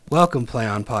Welcome, Play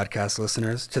On Podcast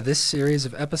listeners, to this series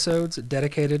of episodes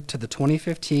dedicated to the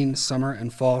 2015 summer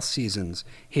and fall seasons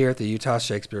here at the Utah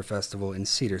Shakespeare Festival in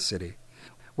Cedar City.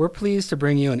 We're pleased to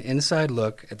bring you an inside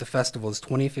look at the festival's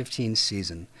 2015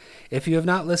 season. If you have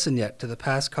not listened yet to the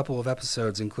past couple of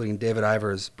episodes, including David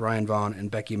Ivers, Brian Vaughn, and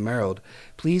Becky Merrill,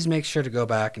 please make sure to go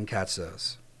back and catch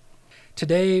those.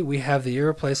 Today, we have the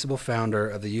irreplaceable founder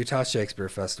of the Utah Shakespeare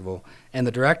Festival and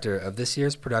the director of this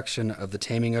year's production of The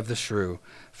Taming of the Shrew,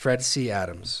 Fred C.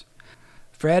 Adams.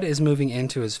 Fred is moving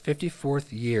into his 54th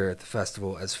year at the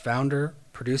festival as founder,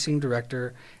 producing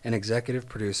director, and executive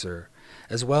producer,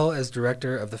 as well as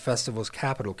director of the festival's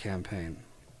capital campaign.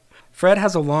 Fred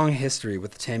has a long history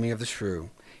with The Taming of the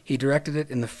Shrew. He directed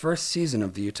it in the first season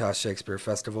of the Utah Shakespeare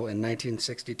Festival in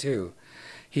 1962.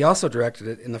 He also directed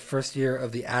it in the first year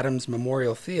of the Adams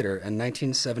Memorial Theater in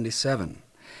 1977.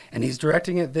 And he's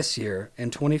directing it this year,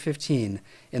 in 2015,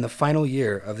 in the final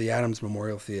year of the Adams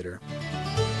Memorial Theater.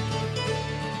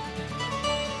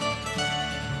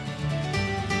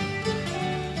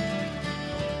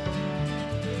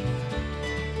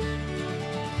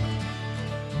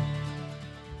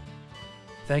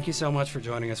 Thank you so much for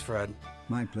joining us, Fred.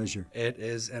 My pleasure. It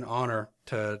is an honor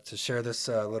to share this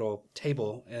little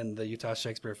table in the Utah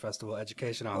Shakespeare Festival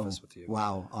Education Office with you.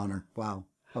 Wow, honor. Wow.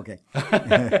 Okay.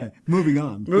 Moving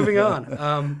on. Moving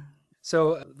on.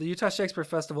 So the Utah Shakespeare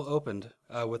Festival opened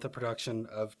with a production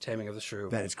of Taming of the Shrew.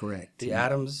 That is correct. The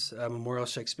Adams Memorial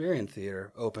Shakespearean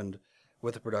Theater opened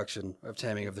with a production of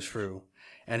Taming of the Shrew.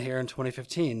 And here in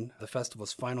 2015, the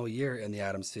festival's final year in the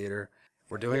Adams Theater,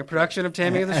 we're doing a production of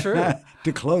Taming of the Shrew.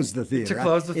 To close the theater. To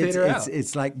close the theater out.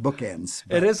 It's like bookends.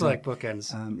 It is like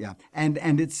bookends. Yeah.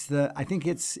 And it's I think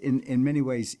it's in many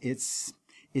ways it's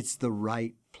the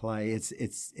right play.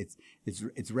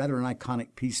 It's rather an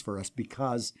iconic piece for us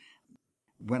because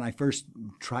when I first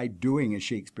tried doing a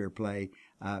Shakespeare play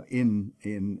in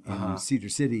Cedar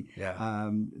City,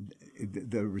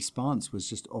 the response was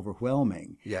just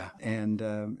overwhelming. Yeah. And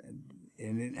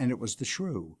it was the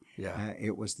Shrew. Yeah.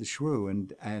 It was the Shrew,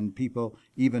 and people,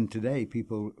 even today,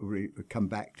 people come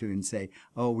back to and say,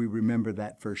 oh, we remember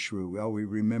that first Shrew. Oh, we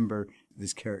remember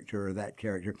this character or that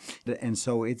character. And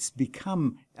so it's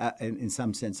become, in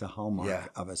some sense, a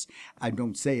hallmark of us. I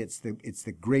don't say it's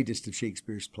the greatest of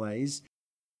Shakespeare's plays,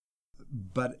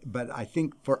 but I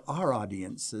think for our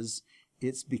audiences,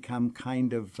 it's become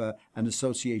kind of an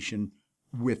association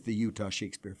with the Utah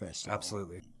Shakespeare Festival.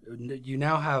 Absolutely. You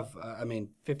now have,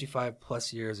 55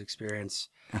 plus years experience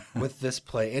with this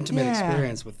play, intimate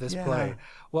experience with this play.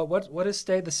 What has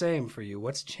stayed the same for you?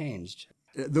 What's changed?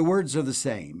 The words are the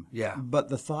same. Yeah. But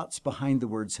the thoughts behind the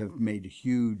words have made a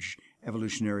huge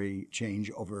evolutionary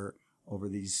change over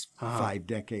these 5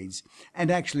 decades. And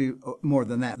actually, more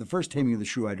than that. The first Taming of the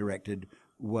Shrew I directed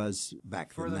was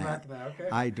back then. Further back than that, okay.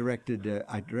 I directed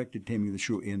Taming of the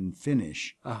Shrew in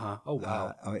Finnish. Oh,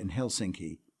 wow. In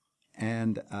Helsinki.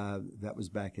 And that was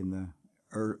back in the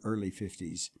early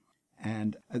 50s.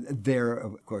 And there,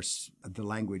 of course, the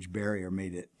language barrier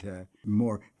made it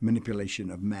more manipulation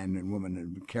of man and woman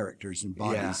and characters and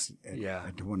bodies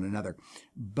to one another.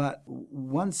 But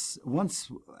once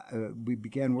we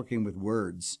began working with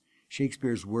words,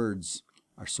 Shakespeare's words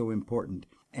are so important.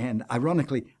 And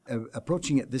ironically,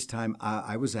 approaching it this time,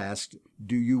 I was asked,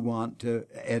 do you want to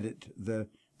edit the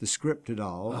script at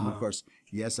all? And of course,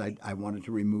 yes, I wanted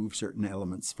to remove certain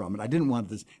elements from it. I didn't want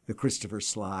the Christopher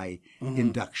Sly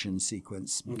induction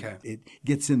sequence. Okay. It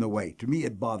gets in the way. To me,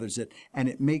 it bothers it, and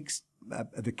it makes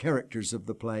the characters of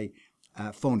the play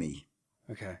phony.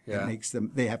 Okay, yeah. It makes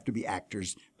them, they have to be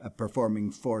actors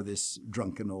performing for this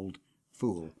drunken old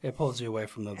fool. It pulls you away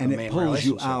from the and main it pulls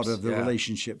you relationships. out of the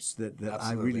relationships that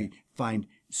I really find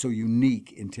so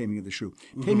unique in Taming of the Shrew.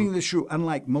 Taming of the Shrew,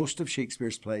 unlike most of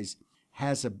Shakespeare's plays,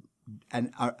 has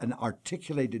an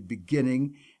articulated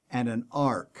beginning and an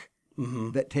arc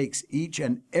that takes each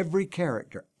and every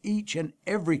character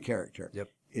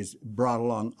is brought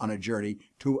along on a journey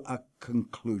to a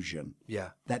conclusion. Yeah.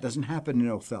 That doesn't happen in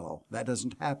Othello. That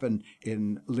doesn't happen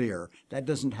in Lear. That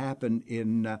doesn't happen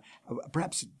in,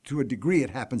 perhaps to a degree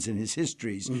it happens in his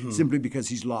histories, simply because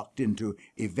he's locked into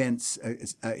events,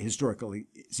 a historical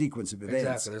sequence of events.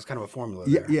 Exactly. There's kind of a formula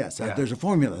there. Yes, there's a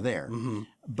formula there.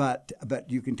 But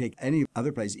you can take any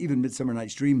other plays, even Midsummer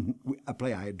Night's Dream, a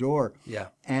play I adore. Yeah.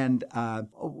 And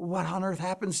what on earth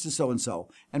happens to so-and-so?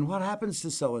 And what happens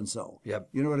to so-and-so? Yep.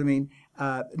 You know what I mean?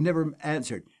 Never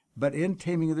answered. But in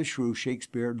Taming of the Shrew,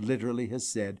 Shakespeare literally has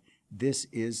said, this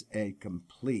is a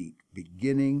complete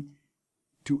beginning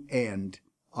to end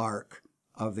arc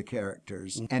of the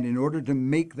characters. And in order to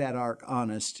make that arc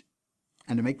honest,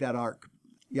 and to make that arc,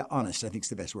 honest, I think is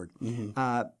the best word,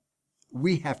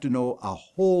 we have to know a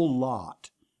whole lot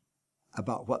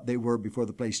about what they were before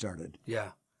the play started.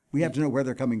 Yeah, We have to know where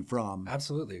they're coming from.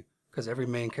 absolutely. Because every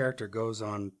main character goes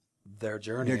on their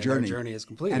journey. Their and journey. Their journey is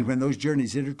completed. And when those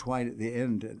journeys intertwine at the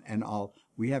end and all,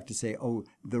 we have to say, oh,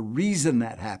 the reason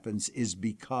that happens is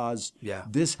because Yeah.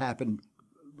 this happened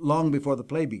long before the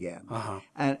play began.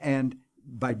 And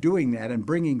by doing that and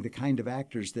bringing the kind of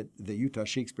actors that the Utah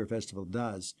Shakespeare Festival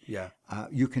does, Yeah.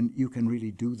 you can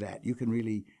really do that. You can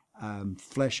really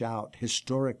flesh out,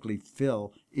 historically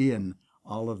fill in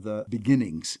all of the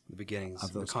beginnings The beginnings,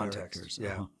 of those the context. characters.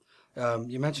 Yeah.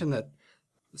 You mentioned that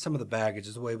some of the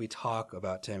baggage, the way we talk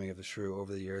about Taming of the Shrew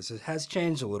over the years, it has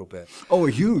changed a little bit. Oh,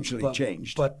 hugely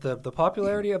changed. But the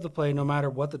popularity of the play, no matter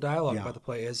what the dialogue Yeah. about the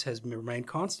play is, has remained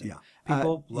constant. Yeah.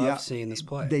 People love yeah, seeing this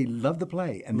play. They love the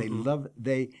play, and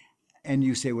and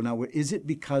you say, well, now, is it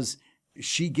because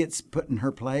she gets put in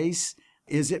her place?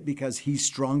 Is it because he's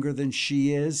stronger than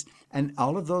she is? And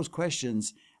all of those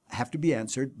questions have to be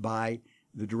answered by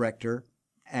the director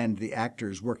and the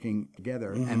actors working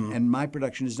together. And my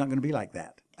production is not going to be like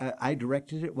that. I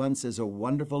directed it once as a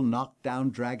wonderful knockdown,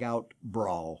 drag-out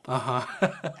brawl.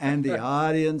 And the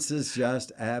audiences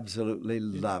just absolutely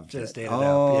loved Just it. ate it up,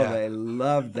 Oh, yeah. they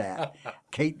loved that.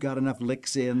 Kate got enough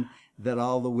licks in that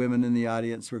all the women in the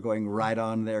audience were going right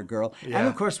on their girl. Yeah. And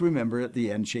of course, remember at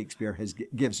the end, Shakespeare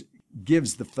gives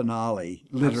the finale,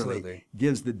 literally, Absolutely.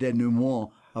 gives the denouement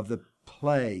of the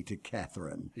play to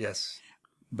Catherine. Yes.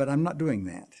 But I'm not doing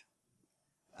that.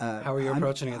 How are you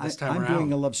approaching it this time I'm around?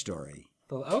 doing a love story.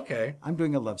 Okay. I'm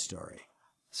doing a love story.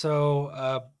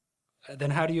 So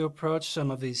then how do you approach some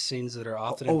of these scenes that are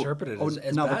often interpreted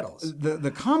as now battles?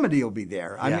 The comedy will be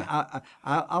there. I Yeah. mean,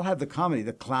 I'll have the comedy.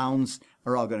 The clowns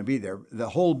are all going to be there. The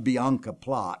whole Bianca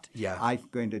plot, Yeah. I'm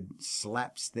going to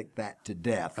slapstick that to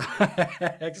death.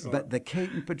 Excellent. But the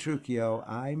Kate and Petruchio,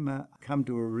 I'm come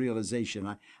to a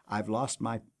realization. I've lost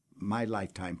my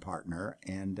lifetime partner,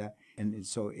 and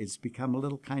so it's become a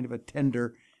little kind of a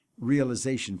tender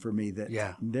realization for me that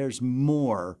Yeah. there's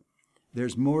more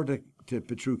to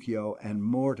Petruchio and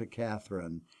more to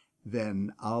Catherine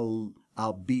than I'll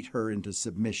beat her into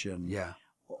submission. Yeah.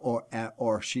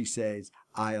 Or she says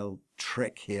I'll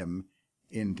trick him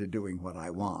into doing what I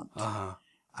want.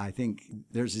 I think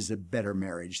theirs is a better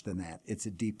marriage than that. It's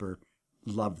a deeper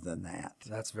love than that.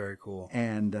 That's very cool.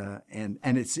 And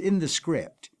it's in the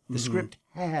script. The script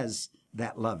has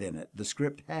that love in it. The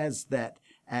script has that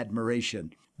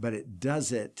admiration, but it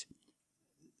does it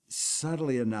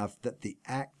subtly enough that the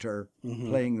actor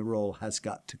playing the role has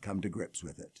got to come to grips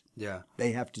with it. Yeah.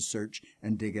 They have to search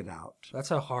and dig it out.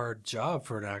 That's a hard job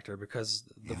for an actor because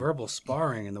the verbal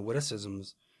sparring and the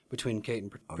witticisms between Kate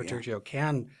and Petruchio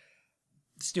can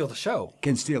steal the show.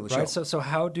 Can steal the Right? show. So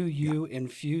how do you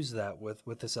infuse that with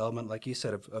this element, like you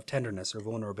said, of tenderness or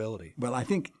vulnerability? Well, I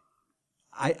think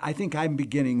I'm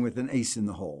beginning with an ace in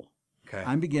the hole. Okay.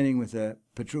 I'm beginning with a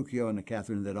Petruchio and a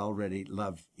Catherine that already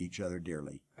love each other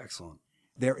dearly. Excellent.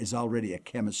 There is already a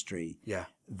chemistry Yeah.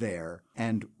 there,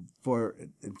 and for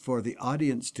the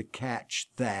audience to catch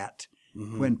that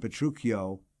when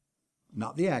Petruchio,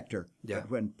 not the actor, Yeah. but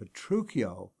when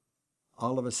Petruchio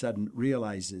all of a sudden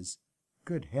realizes,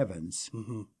 good heavens,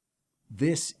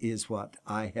 this is what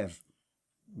I've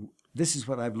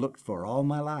looked for all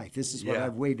my life. This is what Yeah.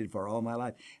 I've waited for all my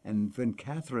life. And when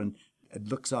Catherine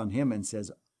looks on him and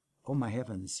says, oh my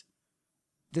heavens,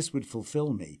 this would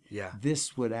fulfill me. Yeah.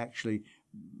 This would actually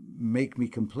make me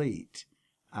complete.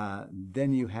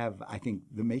 Then you have, I think,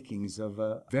 the makings of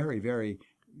a very, very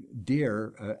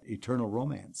dear eternal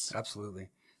romance. Absolutely.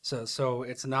 So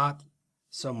it's not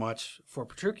so much for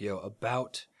Petruchio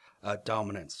about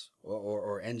dominance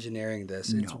or engineering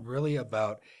this. It's really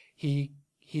about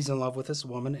he's in love with this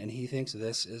woman and he thinks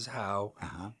this is how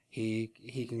he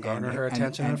can garner her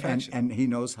attention and affection. And he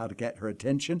knows how to get her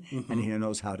attention, and he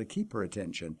knows how to keep her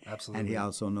attention. Absolutely. And he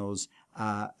also knows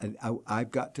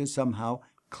I've got to somehow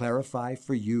clarify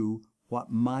for you what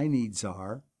my needs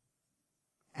are,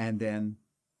 and then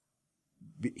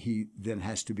he then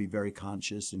has to be very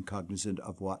conscious and cognizant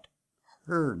of what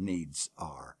her needs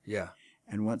are. Yeah.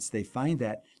 And once they find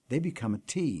that, they become a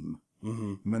team.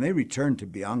 When they return to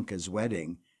Bianca's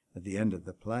wedding at the end of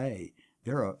the play,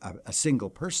 they're a single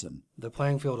person. The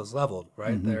playing field is leveled,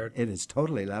 right? There. It is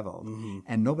totally leveled,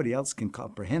 and nobody else can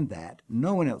comprehend that.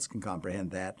 No one else can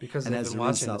comprehend that. Because and they've as been a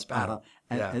watching result, this battle.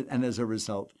 and as a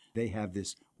result, they have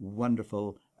this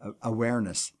wonderful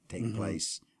awareness take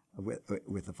place with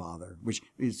the father, which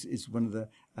is one of the.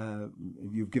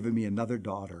 You've given me another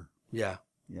daughter. Yeah.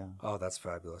 Yeah. Oh, that's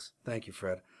fabulous. Thank you,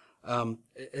 Fred.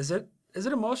 Is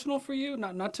it emotional for you?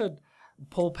 Not to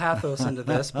pull pathos into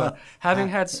this, but having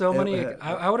had so many,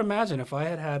 I would imagine if I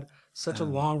had had such a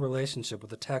long relationship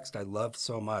with a text I loved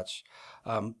so much,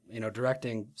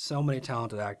 directing so many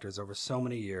talented actors over so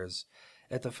many years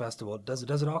at the festival, does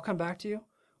it all come back to you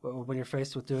when you're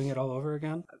faced with doing it all over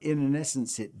again? In an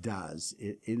essence, it does.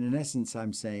 In an essence,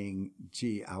 I'm saying,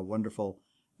 gee, how wonderful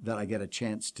that I get a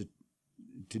chance to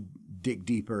dig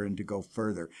deeper and to go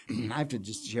further. I have to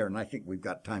just share, and I think we've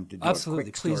got time to do Absolutely, a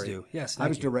quick story. please do. Yes, I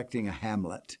was thank you. directing a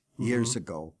Hamlet years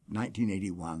ago,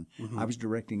 1981. I was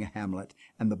directing a Hamlet,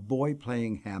 and the boy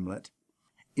playing Hamlet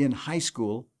in high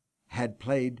school had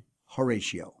played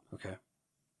Horatio. Okay.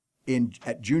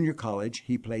 At junior college,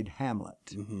 he played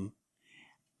Hamlet.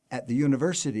 At the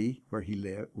university where he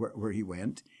lived, where he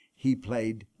went, he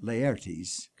played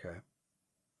Laertes, Okay.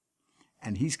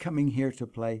 and he's coming here to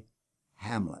play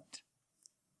Hamlet.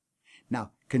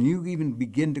 Now, can you even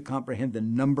begin to comprehend the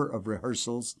number of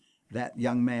rehearsals that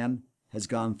young man has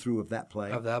gone through of that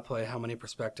play? Of that play, how many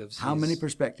perspectives? How many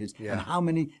perspectives, Yeah. and how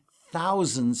many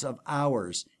thousands of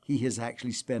hours he has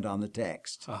actually spent on the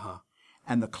text. Uh-huh.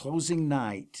 And the closing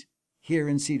night here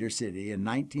in Cedar City in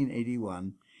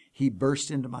 1981, he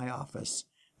burst into my office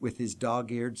with his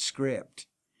dog-eared script,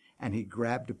 and he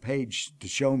grabbed a page to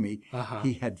show me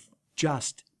he had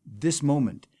just this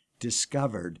moment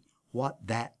discovered what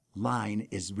that line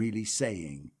is really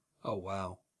saying. Oh,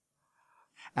 wow.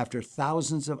 After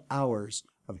thousands of hours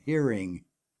of hearing,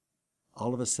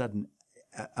 all of a sudden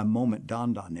a moment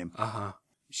dawned on him. Uh-huh.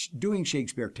 Doing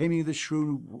Shakespeare, Taming of the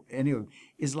Shrew,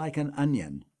 is like an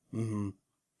onion. Mm-hmm.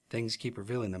 Things keep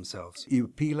revealing themselves. You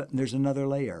peel it and there's another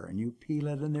layer, and you peel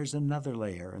it and there's another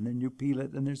layer, and then you peel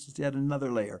it and there's yet another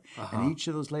layer. And each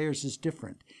of those layers is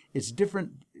different. It's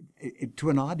different to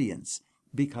an audience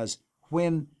because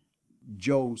when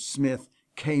Joe Smith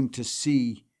came to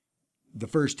see the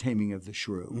first Taming of the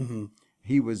Shrew,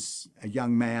 he was a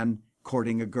young man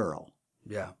courting a girl.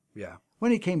 Yeah, yeah.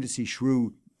 When he came to see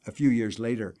Shrew a few years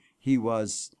later, he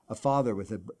was a father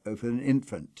with an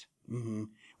infant.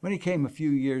 When he came a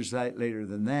few years later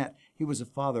than that, he was a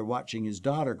father watching his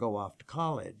daughter go off to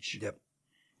college. Yep.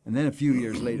 And then a few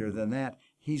years later than that,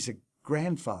 he's a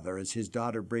grandfather as his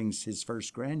daughter brings his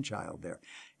first grandchild there.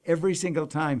 Every single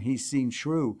time he's seen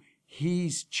Shrew,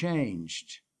 he's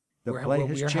changed. The play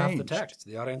has we're changed. half the text.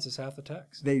 The audience is half the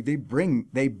text. They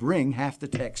bring half the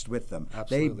text with them.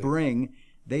 Absolutely.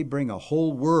 They bring a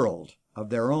whole world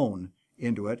of their own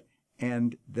into it,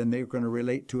 and then they're going to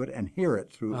relate to it and hear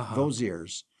it through those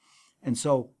ears. And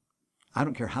so I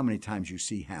don't care how many times you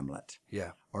see Hamlet,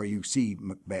 Yeah. or you see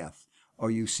Macbeth, or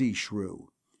you see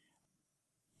Shrew.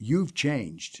 You've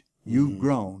changed, you've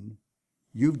grown,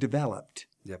 you've developed,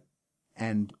 Yep.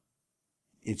 and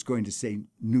it's going to say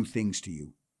new things to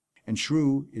you. And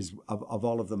Shrew is, of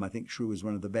all of them, I think Shrew is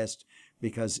one of the best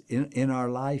because in our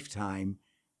lifetime,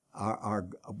 our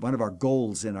one of our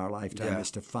goals in our lifetime is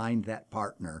to find that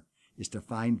partner, is to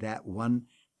find that one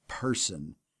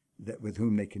person that with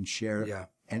whom they can share,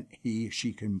 and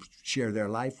she can share their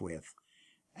life with.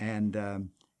 And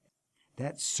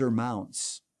that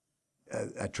surmounts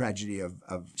a tragedy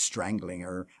of strangling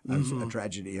or a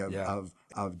tragedy of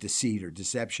deceit or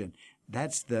deception.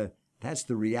 That's the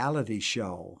reality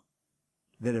show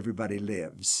that everybody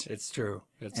lives. It's true.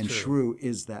 It's and true. Shrew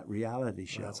is that reality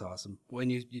show. That's awesome. When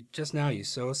you just now, you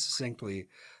so succinctly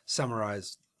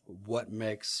summarized what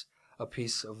makes a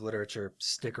piece of literature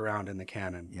stick around in the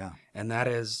canon. Yeah. And that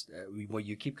is, well,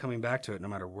 you keep coming back to it no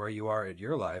matter where you are in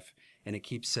your life, and it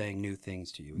keeps saying new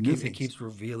things to you. It keeps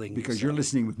revealing because itself. you're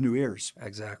listening with new ears.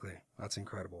 Exactly. That's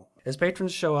incredible. As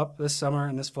patrons show up this summer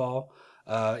and this fall,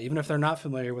 even if they're not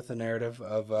familiar with the narrative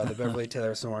of the Beverly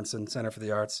Taylor Sorensen Center for the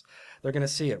Arts, they're going to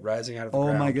see it rising out of the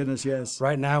ground. Oh, my goodness, yes.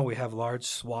 Right now, we have large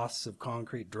swaths of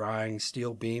concrete drying,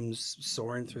 steel beams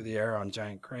soaring through the air on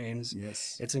giant cranes.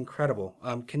 Yes. It's incredible.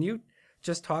 Can you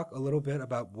just talk a little bit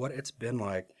about what it's been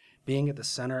like being at the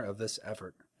center of this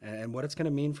effort and what it's going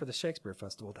to mean for the Shakespeare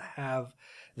Festival to have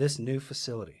this new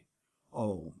facility?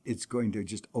 Oh, it's going to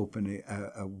just open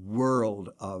a world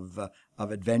of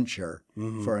adventure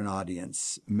for an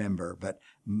audience member. But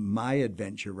my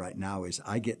adventure right now is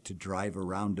I get to drive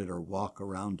around it or walk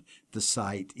around the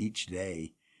site each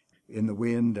day, in the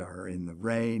wind or in the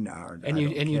rain.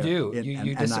 You do.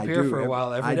 You disappear for a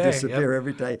while every day. I disappear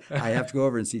every day. I have to go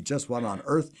over and see just what on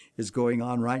earth is going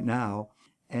on right now.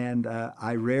 And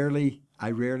I rarely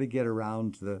get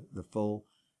around the full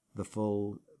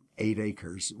 8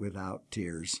 acres without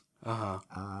tears.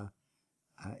 It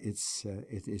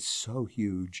is so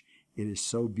huge. It is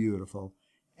so beautiful,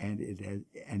 and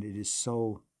it is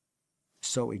so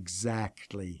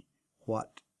exactly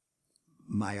what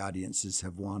my audiences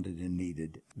have wanted and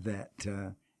needed. That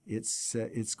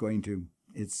it's going to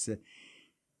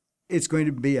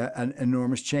be an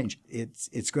enormous change.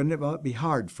 It's going to be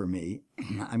hard for me.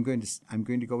 I'm going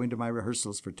to go into my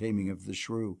rehearsals for Taming of the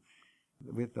Shrew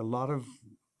with a lot of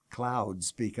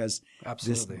clouds, because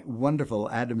Absolutely. this wonderful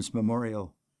Adams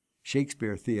Memorial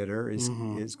Shakespeare Theater is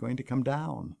going to come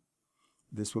down.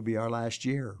 This will be our last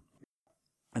year,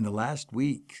 and the last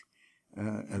week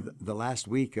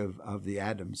of the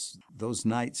Adams, those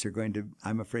nights are going to.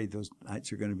 I'm afraid those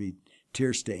nights are going to be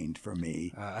tear-stained for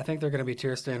me. I think they're going to be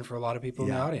tear-stained for a lot of people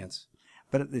in the audience.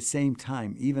 But at the same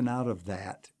time, even out of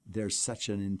that, there's such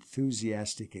an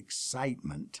enthusiastic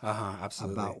excitement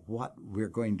Absolutely. about what we're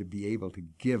going to be able to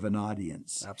give an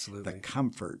audience. Absolutely. The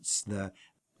comforts, the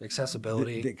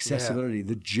accessibility,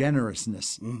 the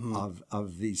generousness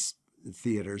of these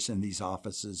theaters and these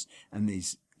offices and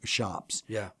these shops.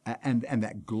 Yeah. And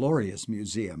that glorious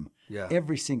museum. Yeah.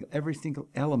 Every single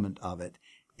element of it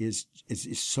is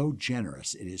so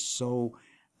generous. It is so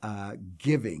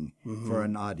giving for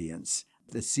an audience.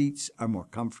 The seats are more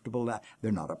comfortable.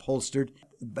 They're not upholstered,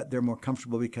 but they're more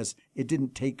comfortable because it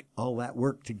didn't take all that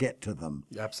work to get to them.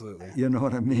 Absolutely. You know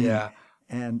what I mean? Yeah.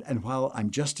 And while I'm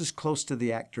just as close to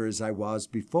the actor as I was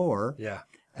before, Yeah.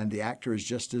 and the actor is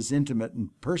just as intimate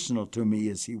and personal to me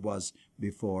as he was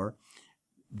before,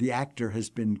 the actor has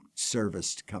been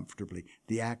serviced comfortably.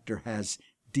 The actor has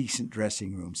decent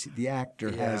dressing rooms. The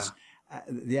actor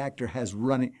has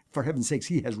running, for heaven's sakes,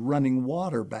 he has running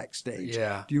water backstage.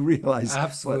 Yeah. Do you realize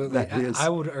Absolutely. what that is? I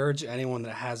would urge anyone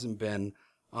that hasn't been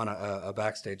on a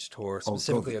backstage tour,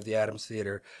 specifically of the Adams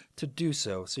Theater, to do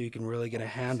so you can really get a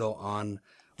handle on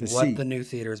what the new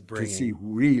theater is bringing. To see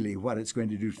really what it's going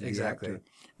to do to Exactly. the actor.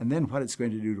 And then what it's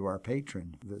going to do to our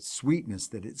patron, the sweetness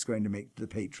that it's going to make to the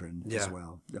patron as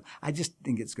well. I just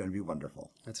think it's going to be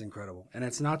wonderful. That's incredible. And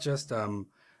it's not just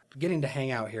getting to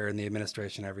hang out here in the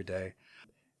administration every day.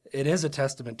 It is a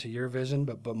testament to your vision,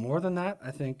 but more than that,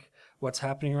 I think what's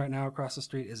happening right now across the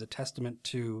street is a testament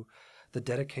to the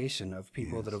dedication of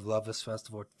people that have loved this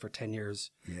festival for 10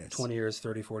 years, 20 years,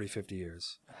 30, 40, 50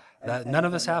 years. None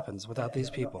of this happens without these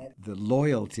people. The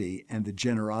loyalty and the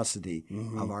generosity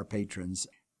of our patrons.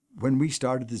 When we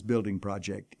started this building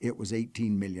project, it was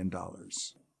 $18 million.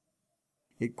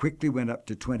 It quickly went up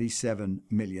to $27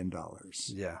 million.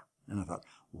 Yeah. And I thought,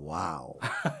 wow,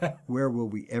 where will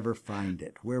we ever find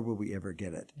it? Where will we ever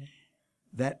get it?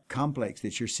 That complex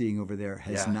that you're seeing over there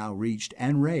has now reached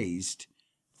and raised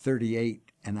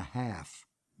 $38.5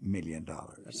 million.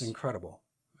 That's incredible.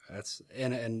 That's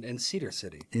in Cedar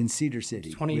City. In Cedar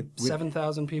City.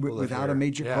 27,000 people live without here. a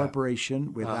major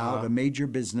corporation, without a major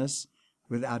business,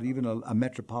 without even a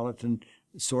metropolitan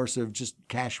source of just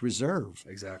cash reserve.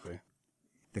 Exactly.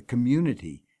 The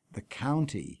community, the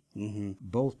county,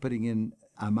 both putting in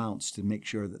amounts to make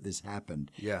sure that this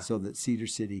happened, so that Cedar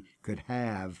City could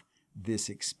have this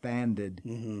expanded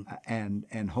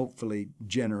and hopefully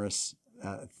generous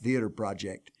theater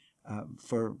project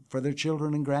for their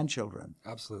children and grandchildren.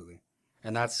 Absolutely.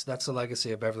 And that's the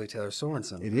legacy of Beverly Taylor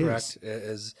Sorensen. It correct?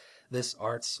 Is this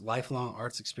lifelong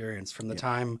arts experience from the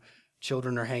time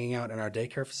children are hanging out in our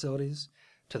daycare facilities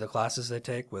to the classes they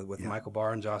take with Michael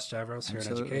Barr and Josh Stavros here in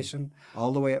education.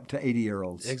 All the way up to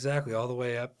 80-year-olds. Exactly, all the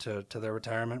way up to their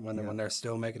retirement when they're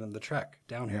still making the trek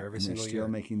down here every single year. They're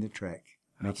still making the trek.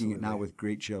 Making it now with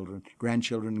great children,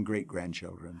 grandchildren, and great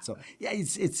grandchildren. So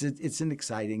it's an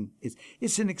exciting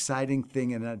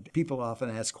thing, and people often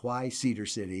ask why Cedar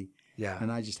City. Yeah.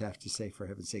 And I just have to say, for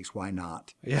heaven's sakes, why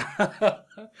not? Yeah.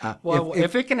 Well,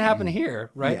 if it can happen here,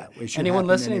 right? Yeah, it should Anyone happen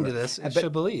listening anywhere. to this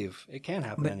should believe it can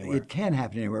happen anywhere. It can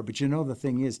happen anywhere. But the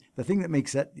thing is, the thing that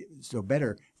makes that so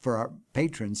better for our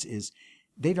patrons is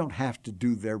they don't have to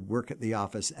do their work at the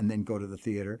office and then go to the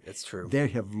theater. It's true. They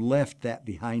have left that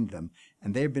behind them,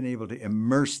 and they've been able to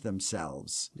immerse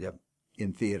themselves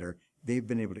in theater. They've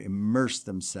been able to immerse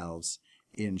themselves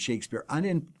in Shakespeare and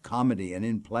in comedy and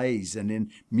in plays and in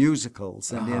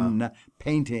musicals and in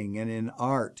painting and in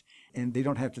art. And they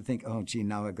don't have to think, oh, gee,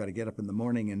 now I've got to get up in the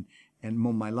morning and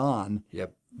mow my lawn.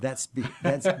 Yep. That's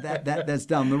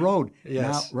down the road.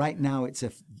 Yes. Right now, it's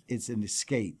an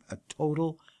escape, a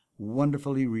total,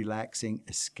 wonderfully relaxing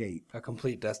escape. A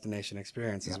complete destination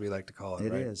experience, as we like to call it.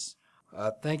 It right? is.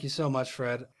 Thank you so much,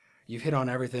 Fred. You've hit on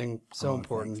everything so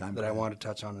important that I want to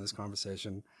touch on in this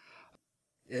conversation.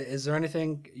 Is there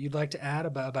anything you'd like to add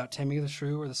about Taming of the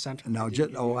Shrew or the center? No,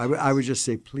 I would just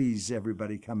say, please,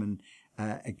 everybody, come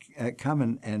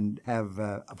and have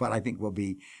what I think will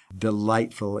be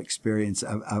delightful experience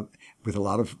with a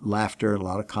lot of laughter, a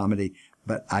lot of comedy,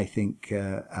 but I think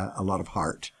a lot of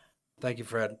heart. Thank you,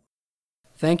 Fred.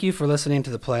 Thank you for listening to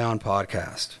the Play On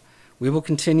podcast. We will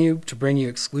continue to bring you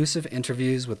exclusive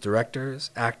interviews with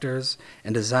directors, actors,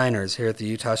 and designers here at the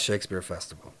Utah Shakespeare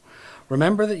Festival.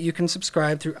 Remember that you can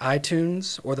subscribe through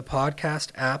iTunes or the podcast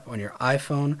app on your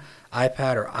iPhone,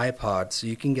 iPad, or iPod so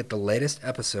you can get the latest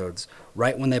episodes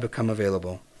right when they become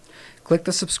available. Click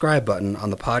the subscribe button on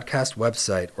the podcast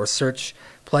website or search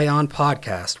Play On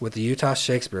Podcast with the Utah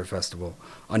Shakespeare Festival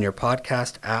on your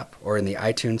podcast app or in the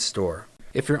iTunes store.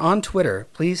 If you're on Twitter,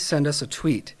 please send us a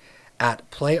tweet at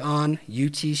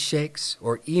PlayOnUTShakes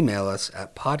or email us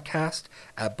at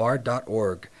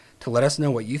podcast@bard.org to let us know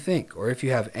what you think or if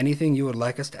you have anything you would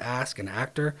like us to ask an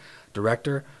actor,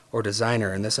 director, or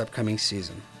designer in this upcoming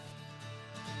season.